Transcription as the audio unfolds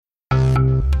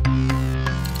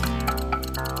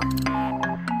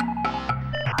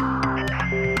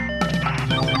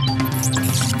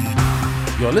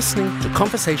You're listening to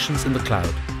Conversations in the Cloud,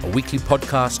 a weekly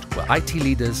podcast where IT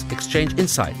leaders exchange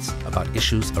insights about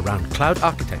issues around cloud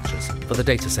architectures for the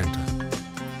data center.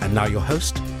 And now your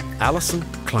host, Alison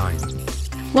Klein.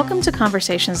 Welcome to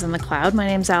Conversations in the Cloud. My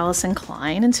name's Alison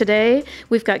Klein, and today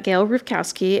we've got Gail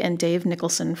Rufkowski and Dave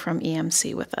Nicholson from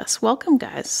EMC with us. Welcome,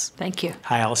 guys. Thank you.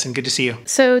 Hi, Alison. Good to see you.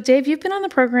 So, Dave, you've been on the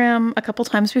program a couple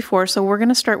times before, so we're going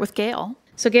to start with Gail.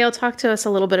 So, Gail, talk to us a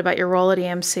little bit about your role at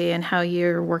EMC and how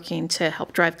you're working to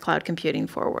help drive cloud computing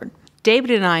forward.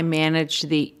 David and I manage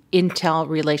the Intel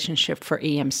relationship for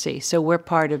EMC, so we're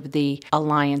part of the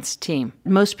alliance team.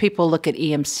 Most people look at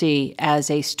EMC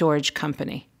as a storage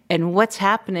company. And what's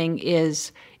happening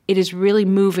is it is really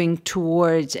moving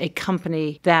towards a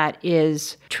company that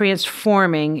is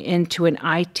transforming into an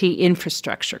IT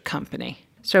infrastructure company.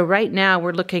 So right now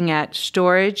we're looking at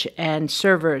storage and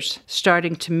servers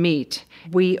starting to meet.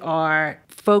 We are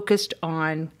focused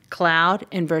on cloud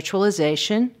and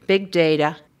virtualization, big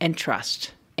data, and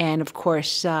trust. And of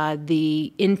course,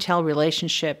 the Intel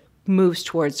relationship moves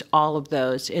towards all of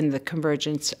those in the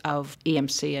convergence of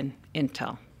EMC and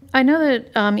Intel. I know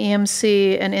that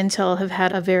EMC and Intel have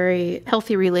had a very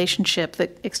healthy relationship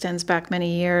that extends back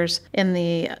many years in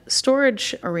the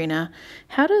storage arena.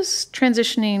 How does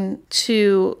transitioning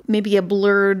to maybe a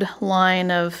blurred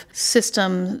line of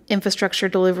system infrastructure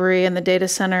delivery in the data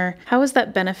center, how has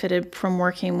that benefited from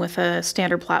working with a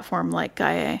standard platform like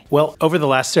Gaia? Well, over the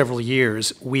last several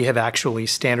years, we have actually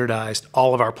standardized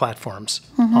all of our platforms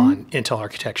on Intel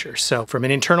architecture. So from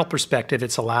an internal perspective,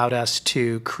 it's allowed us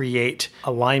to create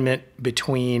alignment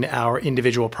between our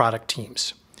individual product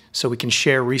teams. So we can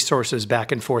share resources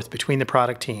back and forth between the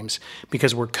product teams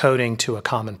because we're coding to a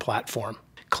common platform.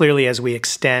 Clearly, as we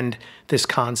extend this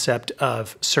concept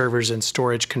of servers and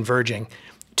storage converging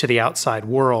to the outside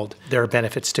world, there are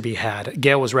benefits to be had.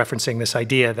 Gail was referencing this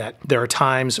idea that there are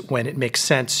times when it makes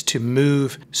sense to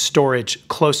move storage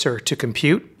closer to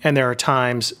compute, and there are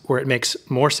times where it makes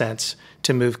more sense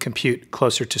to move compute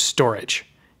closer to storage.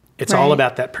 It's all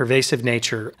about that pervasive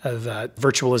nature of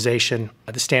virtualization,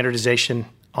 the standardization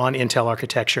on Intel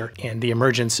architecture, and the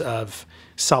emergence of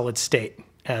solid state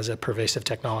as a pervasive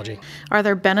technology. Are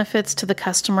there benefits to the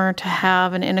customer to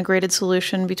have an integrated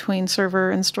solution between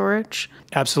server and storage?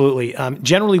 Absolutely.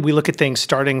 Generally, we look at things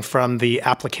starting from the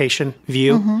application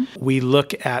view. We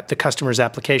look at the customer's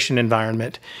application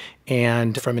environment,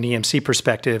 and from an EMC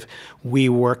perspective, we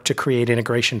work to create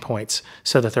integration points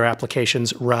so that their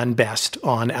applications run best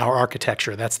on our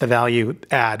architecture. That's the value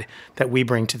add that we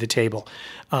bring to the table.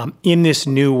 In this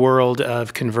new world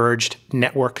of converged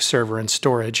network, server, and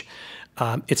storage,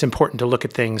 it's important to look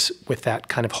at things with that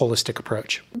kind of holistic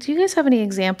approach. Do you guys have any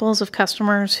examples of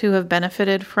customers who have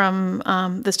benefited from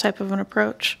this type of an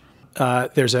approach?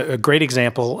 There's a great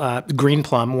example.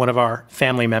 Greenplum, one of our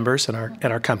family members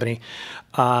at our company,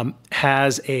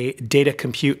 has a data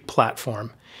compute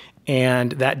platform.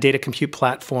 And that data compute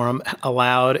platform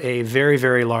allowed a very,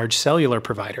 very large cellular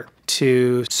provider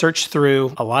to search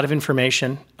through a lot of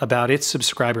information about its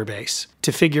subscriber base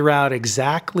to figure out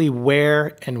exactly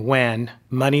where and when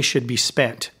money should be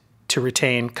spent to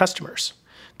retain customers.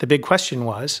 The big question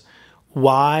was,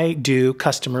 why do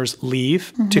customers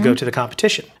leave to go to the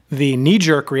competition? The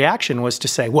knee-jerk reaction was to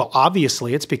say, well,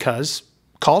 obviously it's because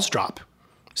calls drop.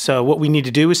 So what we need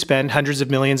to do is spend hundreds of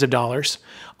millions of dollars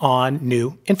on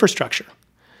new infrastructure.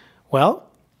 Well,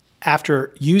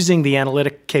 after using the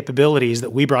analytic capabilities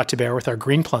that we brought to bear with our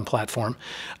Greenplum platform,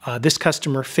 this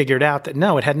customer figured out that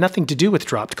no, it had nothing to do with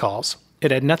dropped calls.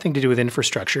 It had nothing to do with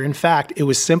infrastructure. In fact, it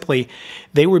was simply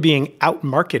they were being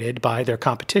outmarketed by their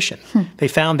competition. They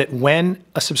found that when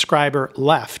a subscriber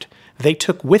left, they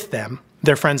took with them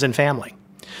their friends and family.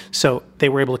 So they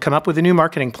were able to come up with a new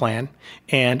marketing plan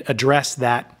and address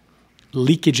that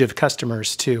leakage of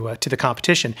customers to the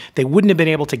competition. They wouldn't have been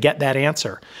able to get that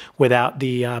answer without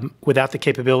the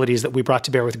capabilities that we brought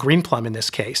to bear with Greenplum in this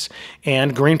case.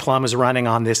 And Greenplum is running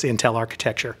on this Intel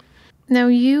architecture. Now,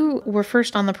 you were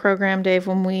first on the program, Dave,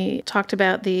 when we talked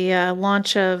about the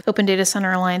launch of Open Data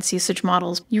Center Alliance usage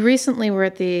models. You recently were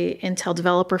at the Intel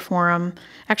Developer Forum,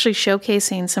 actually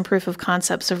showcasing some proof of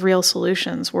concepts of real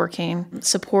solutions working,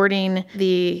 supporting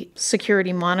the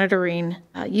security monitoring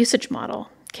usage model.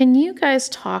 Can you guys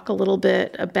talk a little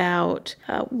bit about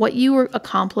what you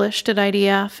accomplished at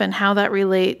IDF and how that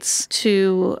relates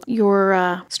to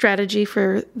your strategy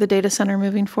for the data center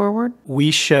moving forward?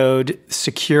 We showed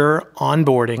secure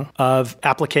onboarding of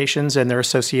applications and their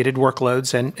associated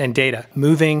workloads and data,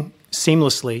 moving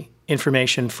seamlessly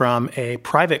information from a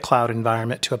private cloud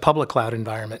environment to a public cloud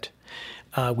environment.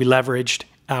 We leveraged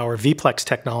our vPlex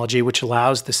technology, which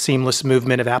allows the seamless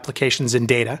movement of applications and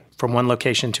data from one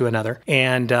location to another,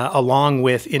 and along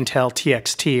with Intel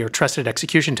TXT, or Trusted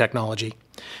Execution Technology,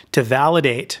 to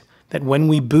validate that when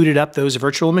we booted up those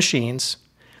virtual machines,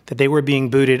 that they were being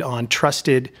booted on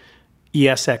trusted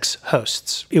ESX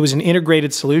hosts. It was an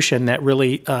integrated solution that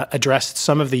really addressed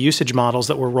some of the usage models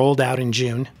that were rolled out in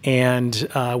June, and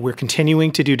we're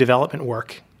continuing to do development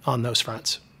work on those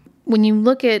fronts. When you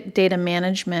look at data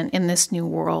management in this new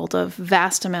world of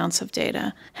vast amounts of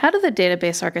data, how do the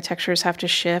database architectures have to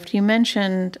shift? You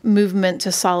mentioned movement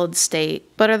to solid state,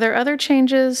 but are there other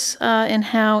changes in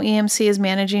how EMC is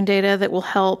managing data that will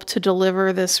help to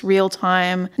deliver this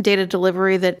real-time data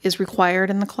delivery that is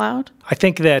required in the cloud? I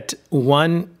think that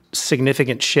one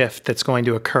significant shift that's going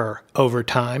to occur over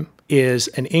time is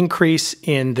an increase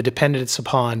in the dependence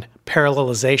upon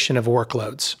parallelization of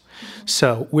workloads.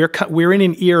 So we're in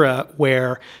an era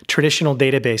where traditional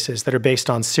databases that are based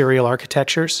on serial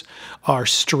architectures are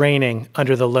straining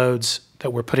under the loads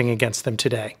that we're putting against them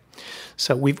today.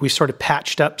 So we've sort of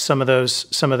patched up some of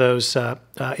those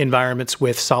environments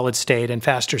with solid state and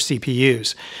faster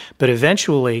CPUs. But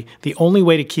eventually, the only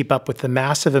way to keep up with the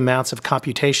massive amounts of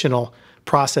computational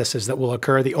processes that will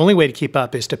occur, the only way to keep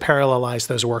up is to parallelize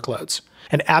those workloads.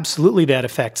 And absolutely that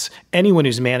affects anyone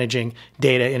who's managing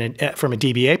data from a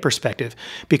DBA perspective,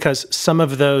 because some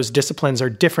of those disciplines are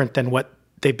different than what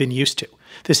they've been used to.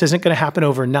 This isn't going to happen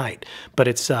overnight,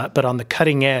 but on the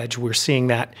cutting edge, we're seeing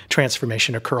that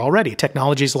transformation occur already.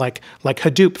 Technologies like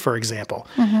Hadoop, for example.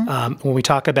 When we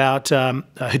talk about a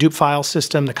Hadoop file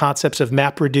system, the concepts of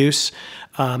MapReduce,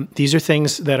 these are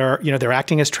things that are, they're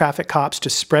acting as traffic cops to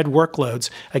spread workloads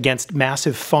against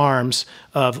massive farms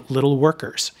of little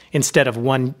workers instead of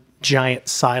one giant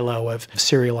silo of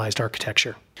serialized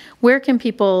architecture. Where can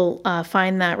people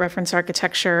find that reference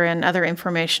architecture and other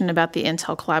information about the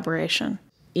Intel collaboration?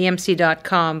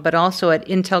 EMC.com, but also at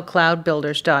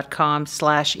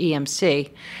intelcloudbuilders.com/EMC.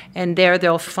 And there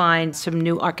they'll find some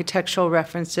new architectural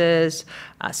references,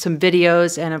 some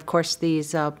videos, and of course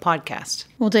these podcasts.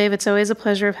 Well, Dave, it's always a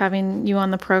pleasure of having you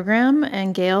on the program.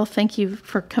 And Gail, thank you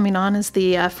for coming on as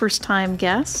the first-time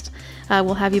guest.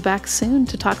 We'll have you back soon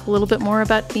to talk a little bit more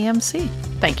about EMC.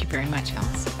 Thank you very much,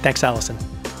 Allison. Thanks, Allison.